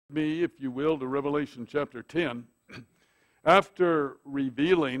me, if you will, to Revelation chapter 10. After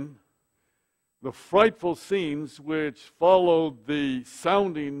revealing the frightful scenes which followed the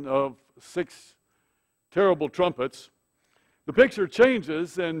sounding of 6 terrible trumpets, the picture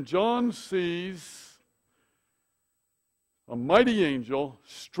changes and John sees a mighty angel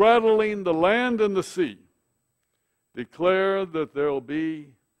straddling the land and the sea declare that there will be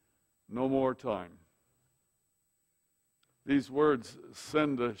no more time. These words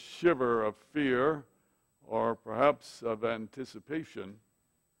send a shiver of fear or perhaps of anticipation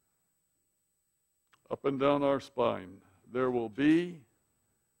up and down our spine. There will be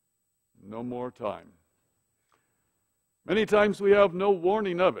no more time. Many times we have no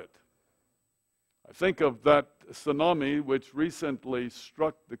warning of it. I think of that tsunami which recently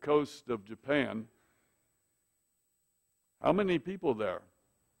struck the coast of Japan. How many people there?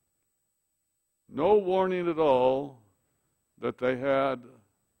 No warning at all that they had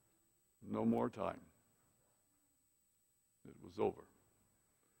no more time. It was over.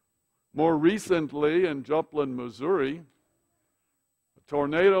 More recently, in Joplin, Missouri, a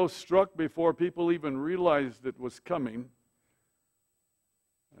tornado struck before people even realized it was coming,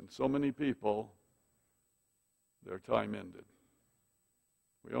 and so many people, their time ended.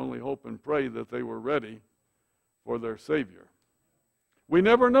 We only hope and pray that they were ready for their Savior. We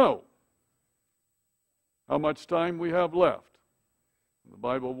never know how much time we have left. The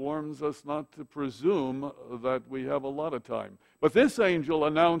Bible warns us not to presume that we have a lot of time. But this angel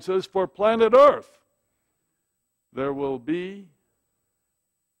announces for planet Earth, there will be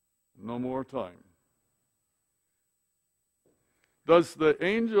no more time. Does the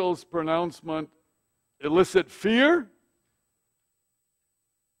angel's pronouncement elicit fear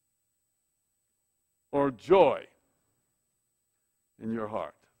or joy in your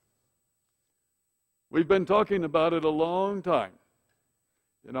heart? We've been talking about it a long time.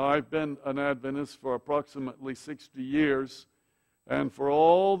 You know, I've been an Adventist for approximately 60 years, and for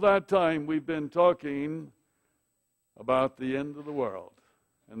all that time we've been talking about the end of the world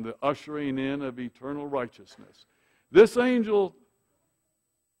and the ushering in of eternal righteousness. This angel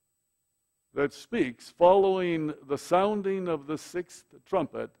that speaks following the sounding of the 6th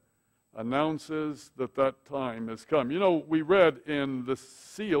trumpet announces that that time has come. You know, we read in the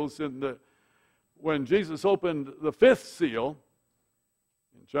seals when Jesus opened the 5th seal,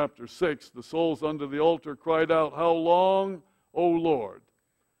 in chapter 6, the souls under the altar cried out, "How long, O Lord?"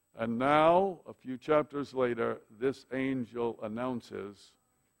 And now, a few chapters later, this angel announces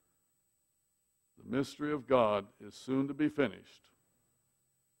the mystery of God is soon to be finished,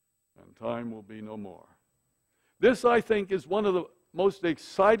 and time will be no more. This, I think, is one of the most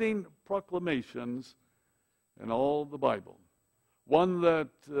exciting proclamations in all the Bible. One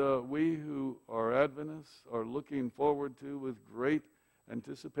that we who are Adventists are looking forward to with great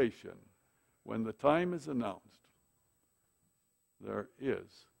anticipation. When the time is announced, there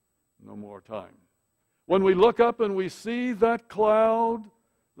is no more time. When we look up and we see that cloud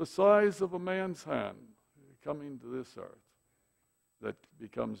the size of a man's hand coming to this earth, that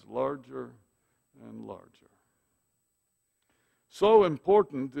becomes larger and larger. So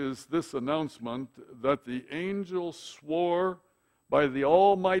important is this announcement that the angel swore by the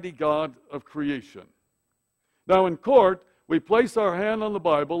Almighty God of creation. Now in court, we place our hand on the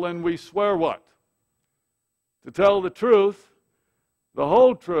Bible and we swear what? To tell the truth, the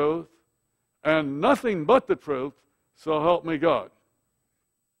whole truth, and nothing but the truth, so help me God.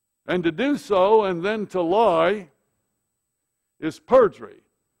 And to do so and then to lie is perjury,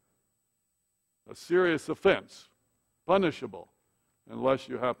 a serious offense, punishable, unless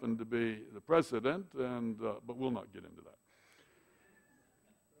you happen to be the president, but we'll not get into that.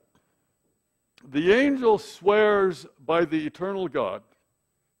 The angel swears by the eternal God,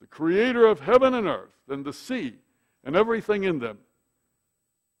 the creator of heaven and earth and the sea and everything in them.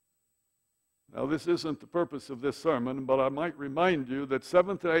 Now, this isn't the purpose of this sermon, but I might remind you that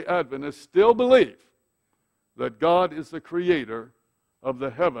Seventh-day Adventists still believe that God is the creator of the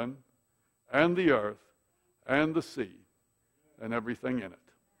heaven and the earth and the sea and everything in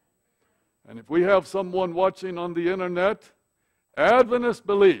it. And if we have someone watching on the internet, Adventists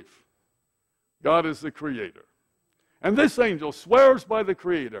believe God is the creator. And this angel swears by the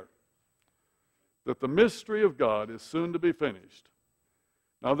creator that the mystery of God is soon to be finished.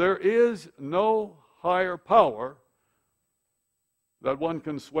 Now, there is no higher power that one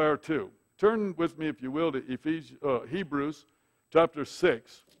can swear to. Turn with me, if you will, to Hebrews chapter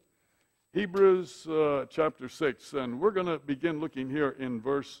 6. Hebrews chapter 6, and we're going to begin looking here in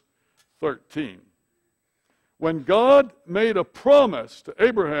verse 13. When God made a promise to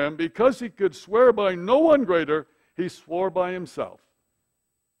Abraham, because he could swear by no one greater, he swore by himself.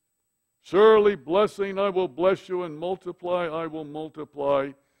 Surely blessing I will bless you, and multiply I will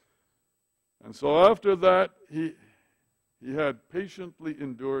multiply. And so after that, he had patiently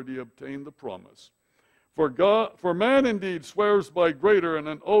endured, he obtained the promise. For man indeed swears by greater, and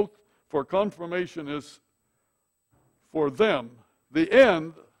an oath for confirmation is for them the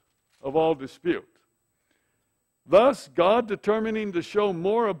end of all dispute. Thus, God, determining to show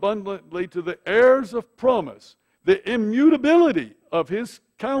more abundantly to the heirs of promise the immutability of his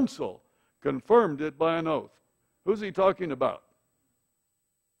counsel, confirmed it by an oath. Who's he talking about?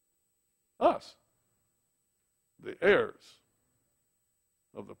 Us, the heirs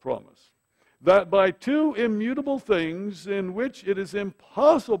of the promise. That by two immutable things in which it is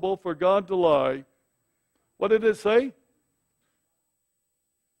impossible for God to lie, what did it say?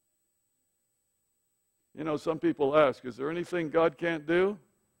 You know, some people ask, is there anything God can't do?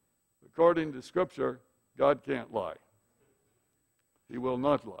 According to Scripture, God can't lie. He will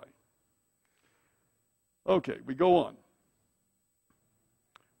not lie. Okay, we go on.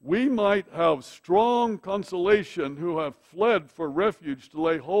 We might have strong consolation who have fled for refuge to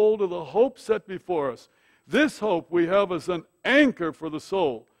lay hold of the hope set before us. This hope we have as an anchor for the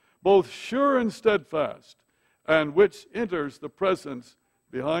soul, both sure and steadfast, and which enters the presence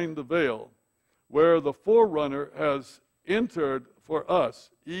behind the veil, where the forerunner has entered for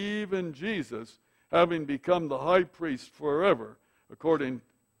us, even Jesus, having become the high priest forever, according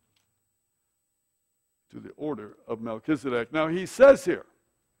to the order of Melchizedek. Now he says here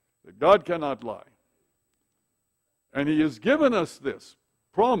that God cannot lie. And he has given us this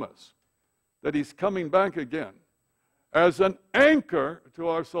promise that he's coming back again as an anchor to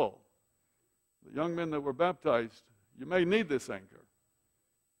our soul. The young men that were baptized, you may need this anchor.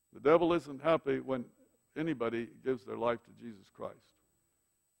 The devil isn't happy when anybody gives their life to Jesus Christ.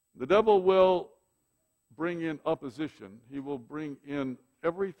 The devil will bring in opposition. He will bring in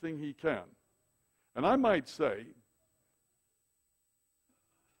everything he can. And I might say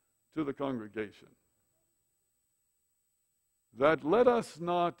to the congregation that let us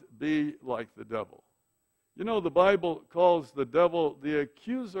not be like the devil. You know, the Bible calls the devil the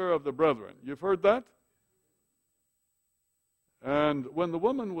accuser of the brethren. You've heard that? And when the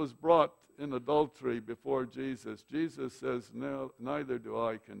woman was brought in adultery before Jesus, Jesus says, "No, neither do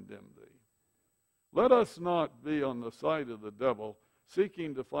I condemn thee." Let us not be on the side of the devil,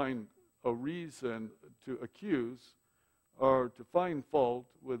 seeking to find a reason to accuse or to find fault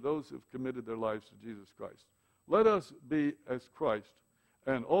with those who've committed their lives to Jesus Christ. Let us be as Christ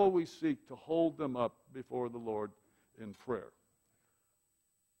and always seek to hold them up before the Lord in prayer.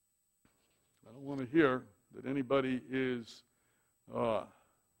 I don't want to hear that anybody is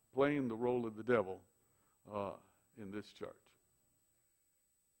playing the role of the devil in this church.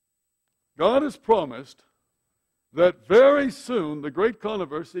 God has promised that very soon the great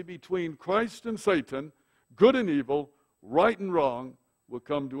controversy between Christ and Satan, good and evil, right and wrong, will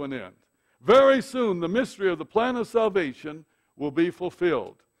come to an end. Very soon the mystery of the plan of salvation will be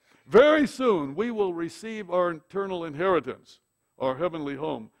fulfilled. Very soon we will receive our eternal inheritance, our heavenly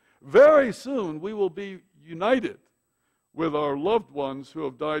home. Very soon we will be united with our loved ones who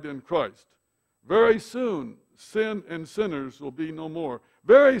have died in Christ. Very soon sin and sinners will be no more.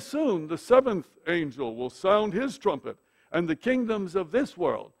 Very soon the seventh angel will sound his trumpet, and the kingdoms of this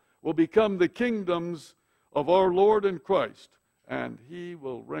world will become the kingdoms of our Lord and Christ, and he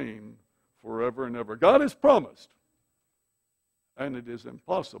will reign forever and ever. God has promised, and it is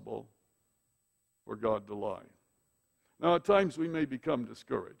impossible for God to lie. Now, at times we may become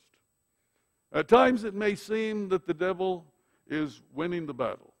discouraged. At times it may seem that the devil is winning the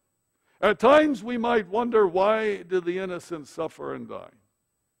battle. At times we might wonder, why do the innocent suffer and die?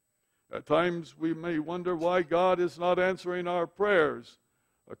 At times we may wonder why God is not answering our prayers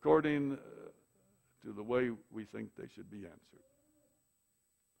according to the way we think they should be answered.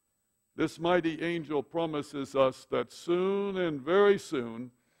 This mighty angel promises us that soon and very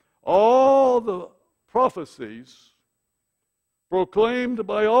soon all the prophecies proclaimed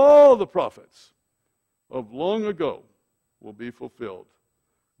by all the prophets of long ago will be fulfilled.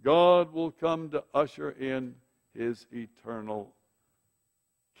 God will come to usher in his eternal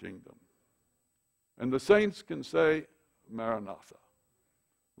kingdom. And the saints can say, Maranatha.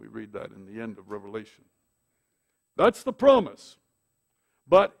 We read that in the end of Revelation. That's the promise.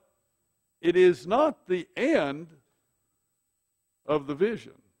 But it is not the end of the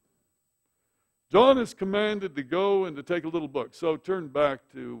vision. John is commanded to go and to take a little book. So turn back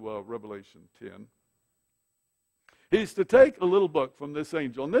to Revelation 10. He's to take a little book from this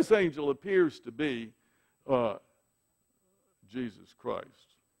angel. And this angel appears to be Jesus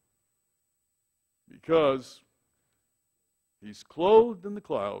Christ. Because he's clothed in the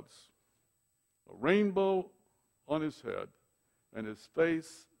clouds, a rainbow on his head, and his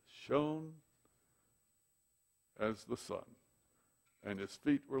face shone as the sun, and his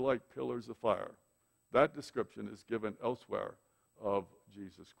feet were like pillars of fire. That description is given elsewhere of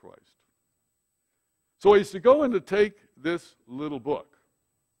Jesus Christ. So he's to go and to take this little book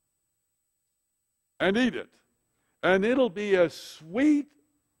and eat it, and it'll be as sweet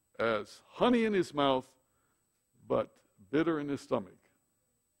as honey in his mouth, but bitter in his stomach.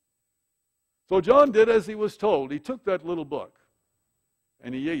 So John did as he was told. He took that little book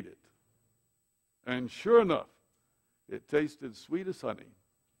and he ate it. And sure enough, it tasted sweet as honey,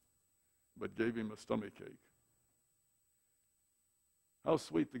 but gave him a stomachache. How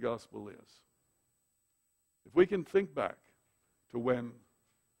sweet the gospel is. If we can think back to when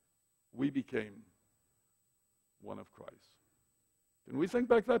we became one of Christ. Can we think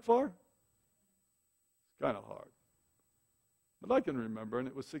back that far? It's kind of hard. But I can remember, and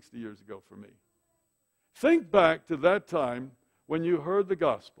it was 60 years ago for me. Think back to that time when you heard the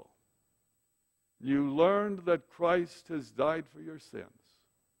gospel. You learned that Christ has died for your sins.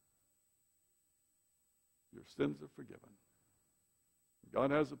 Your sins are forgiven.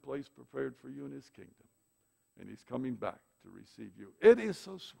 God has a place prepared for you in his kingdom. And he's coming back to receive you. It is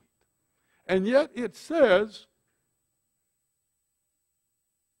so sweet. And yet it says,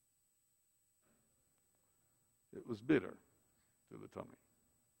 it was bitter to the tummy.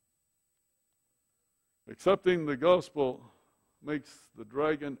 Accepting the gospel makes the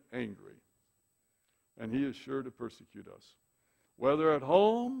dragon angry, and he is sure to persecute us. Whether at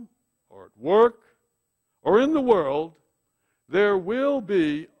home or at work or in the world, there will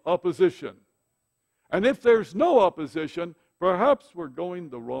be opposition. And if there's no opposition, perhaps we're going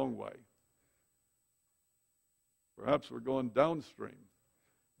the wrong way. Perhaps we're going downstream.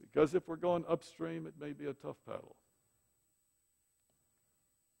 Because if we're going upstream, it may be a tough paddle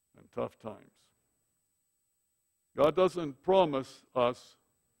and tough times. God doesn't promise us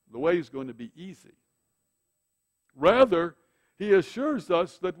the way is going to be easy. Rather, he assures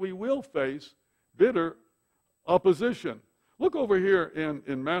us that we will face bitter opposition. Look over here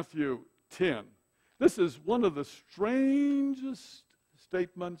in Matthew 10. This is one of the strangest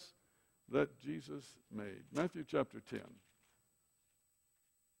statements that Jesus made. Matthew chapter 10.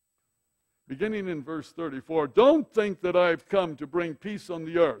 Beginning in verse 34, don't think that I've come to bring peace on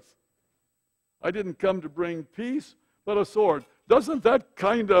the earth. I didn't come to bring peace, but a sword. Doesn't that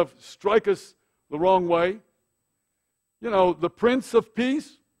kind of strike us the wrong way? You know, the Prince of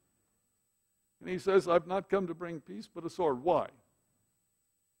Peace. And he says, I've not come to bring peace, but a sword. Why?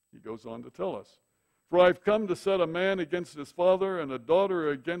 He goes on to tell us. For I've come to set a man against his father, and a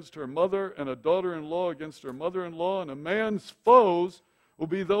daughter against her mother, and a daughter-in-law against her mother-in-law, and a man's foes will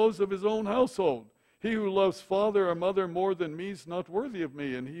be those of his own household. He who loves father or mother more than me is not worthy of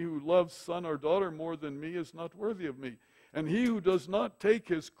me, and he who loves son or daughter more than me is not worthy of me. And he who does not take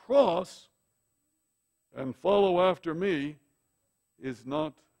his cross and follow after me is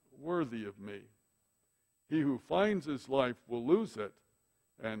not worthy of me. He who finds his life will lose it,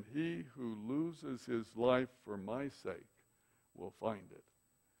 and he who loses his life for my sake will find it.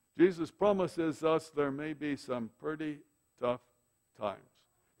 Jesus promises us there may be some pretty tough times.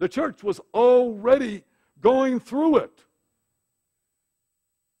 The church was already going through it.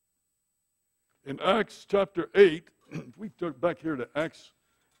 In Acts chapter 8, if we turn back here to Acts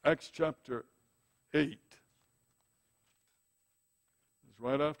chapter 8. It's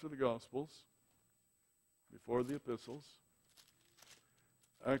right after the Gospels, before the epistles.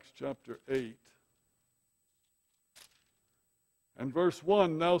 Acts chapter 8. And verse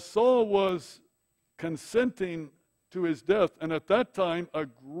 1, now Saul was consenting to his death, and at that time a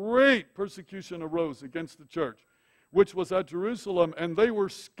great persecution arose against the church, which was at Jerusalem, and they were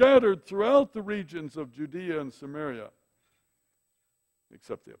scattered throughout the regions of Judea and Samaria,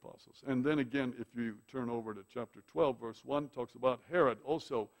 except the apostles. And then again, if you turn over to chapter 12, verse 1, talks about Herod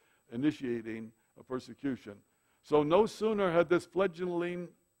also initiating a persecution. So no sooner had this fledgling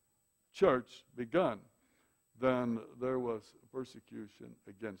church begun than there was persecution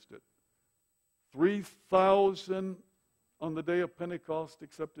against it. 3,000 on the day of Pentecost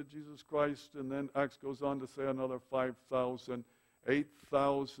accepted Jesus Christ, and then Acts goes on to say another 5,000,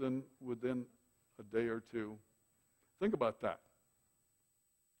 8,000 within a day or two. Think about that.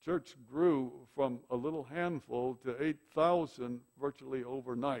 Church grew from a little handful to 8,000 virtually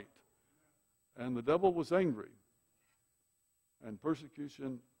overnight. And the devil was angry, and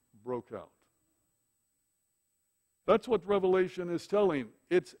persecution broke out. That's what Revelation is telling.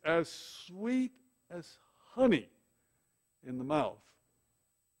 It's as sweet as honey in the mouth.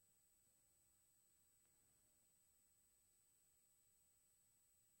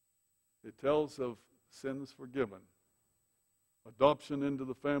 It tells of sins forgiven, adoption into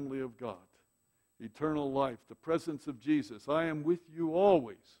the family of God, eternal life, the presence of Jesus. I am with you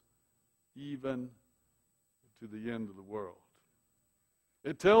always, even to the end of the world.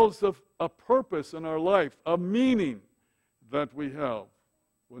 It tells of a purpose in our life, a meaning that we have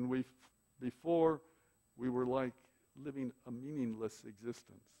when before we were like living a meaningless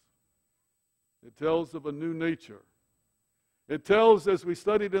existence. It tells of a new nature. It tells, as we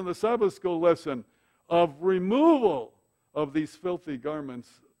studied in the Sabbath school lesson, of removal of these filthy garments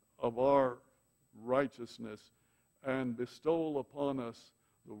of our righteousness and bestowal upon us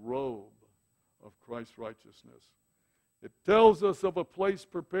the robe of Christ's righteousness. It tells us of a place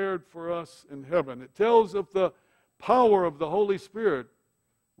prepared for us in heaven. It tells of the power of the Holy Spirit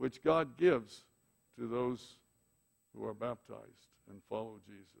which God gives to those who are baptized and follow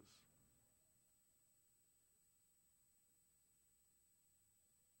Jesus.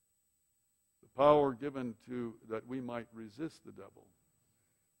 The power given to that we might resist the devil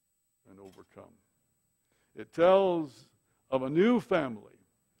and overcome. It tells of a new family,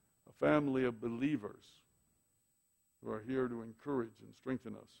 a family of believers who are here to encourage and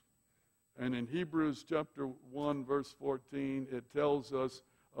strengthen us. And in Hebrews chapter 1, verse 14, it tells us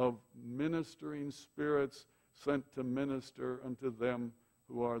of ministering spirits sent to minister unto them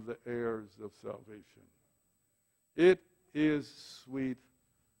who are the heirs of salvation. It is sweet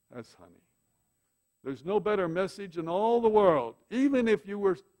as honey. There's no better message in all the world, even if you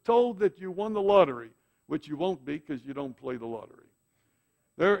were told that you won the lottery, which you won't be because you don't play the lottery.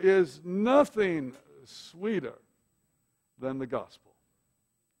 There is nothing sweeter than the gospel.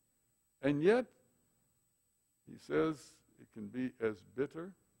 And yet, he says it can be as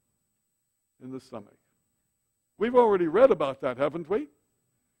bitter in the stomach. We've already read about that, haven't we?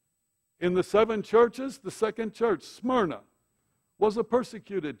 In the 7 churches, the second church, Smyrna, was a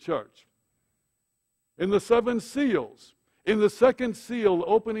persecuted church. In the 7 seals, in the second seal,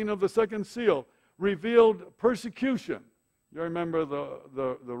 opening of the second seal, revealed persecution. You remember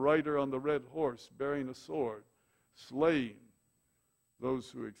the rider on the red horse bearing a sword, slaying those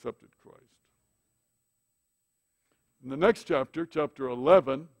who accepted Christ. In the next chapter, chapter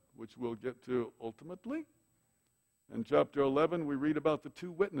 11, which we'll get to ultimately, in chapter 11 we read about the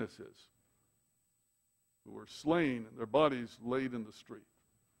 2 witnesses who were slain and their bodies laid in the street.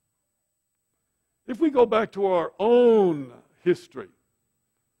 If we go back to our own history,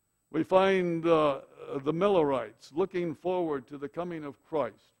 we find the Millerites looking forward to the coming of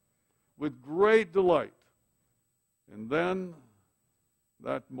Christ with great delight. And then,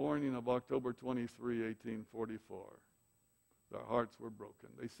 that morning of October 23, 1844, their hearts were broken.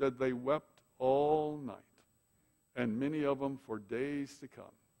 They said they wept all night, and many of them for days to come.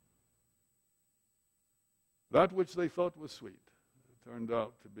 That which they thought was sweet turned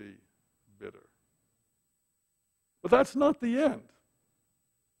out to be bitter. But that's not the end.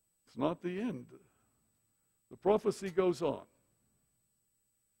 It's not the end. The prophecy goes on.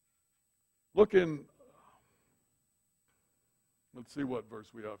 Look in, let's see what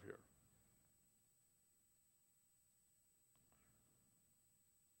verse we have here.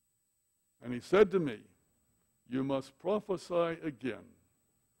 And he said to me, you must prophesy again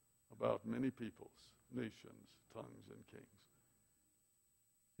about many peoples, nations, tongues, and kings.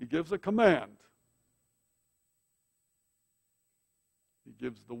 He gives a command. He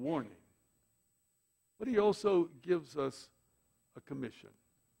gives the warning. But he also gives us a commission.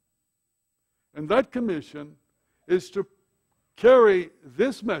 And that commission is to carry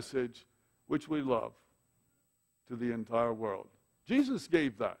this message, which we love, to the entire world. Jesus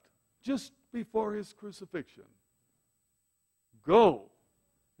gave that just before his crucifixion. Go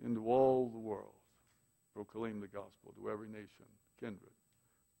into all the world, proclaim the gospel to every nation, kindred,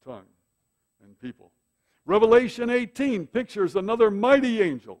 tongue, and people. Revelation 18 pictures another mighty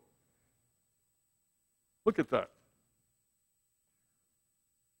angel. Look at that.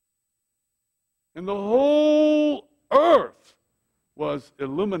 And the whole earth was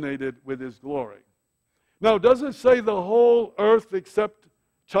illuminated with his glory. Now, does it say the whole earth except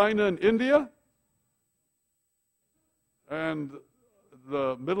China and India and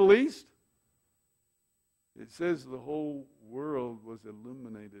the Middle East? It says the whole world was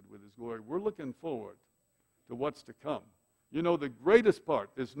illuminated with his glory. We're looking forward to what's to come. You know, the greatest part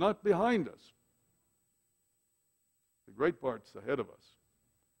is not behind us. The great part's ahead of us.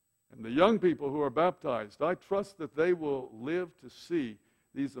 And the young people who are baptized, I trust that they will live to see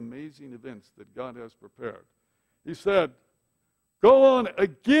these amazing events that God has prepared. He said, go on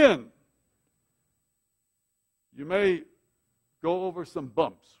again. You may go over some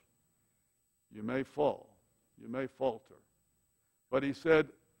bumps. You may fall. You may falter. But he said,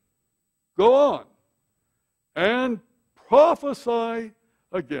 Go on and prophesy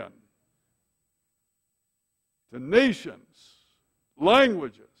again to nations,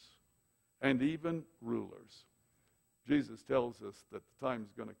 languages, and even rulers. Jesus tells us that the time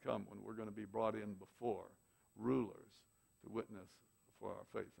is going to come when we're going to be brought in before rulers to witness for our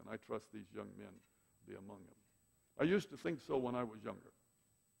faith. And I trust these young men be among them. I used to think so when I was younger.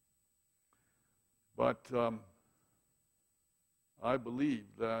 But I believe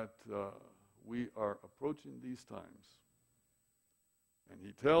that we are approaching these times. And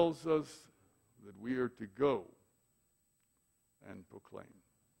he tells us that we are to go and proclaim.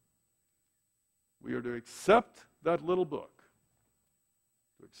 We are to accept that little book,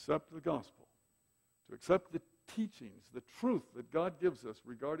 to accept the gospel, to accept the teachings, the truth that God gives us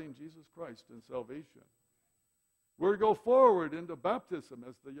regarding Jesus Christ and salvation. We're to go forward into baptism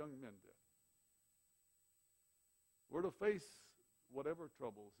as the young men did. We're to face whatever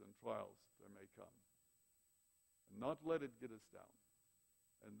troubles and trials there may come and not let it get us down.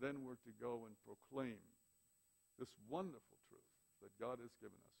 And then we're to go and proclaim this wonderful truth that God has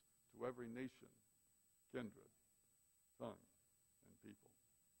given us to every nation, kindred, tongue, and people.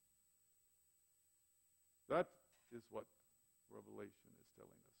 That is what Revelation is telling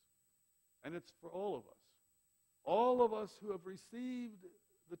us. And it's for all of us. All of us who have received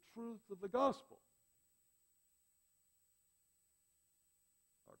the truth of the gospel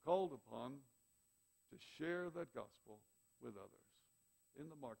are called upon to share that gospel with others in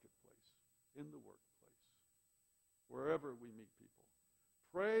the marketplace, in the workplace, wherever we meet people.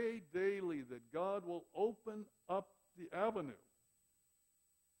 Pray daily that God will open up the avenue.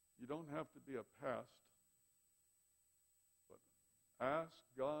 You don't have to be a past, but ask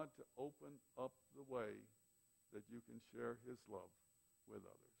God to open up the way that you can share his love with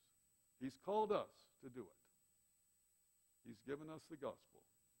others. He's called us to do it. He's given us the gospel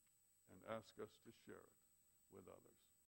and asked us to share it with others.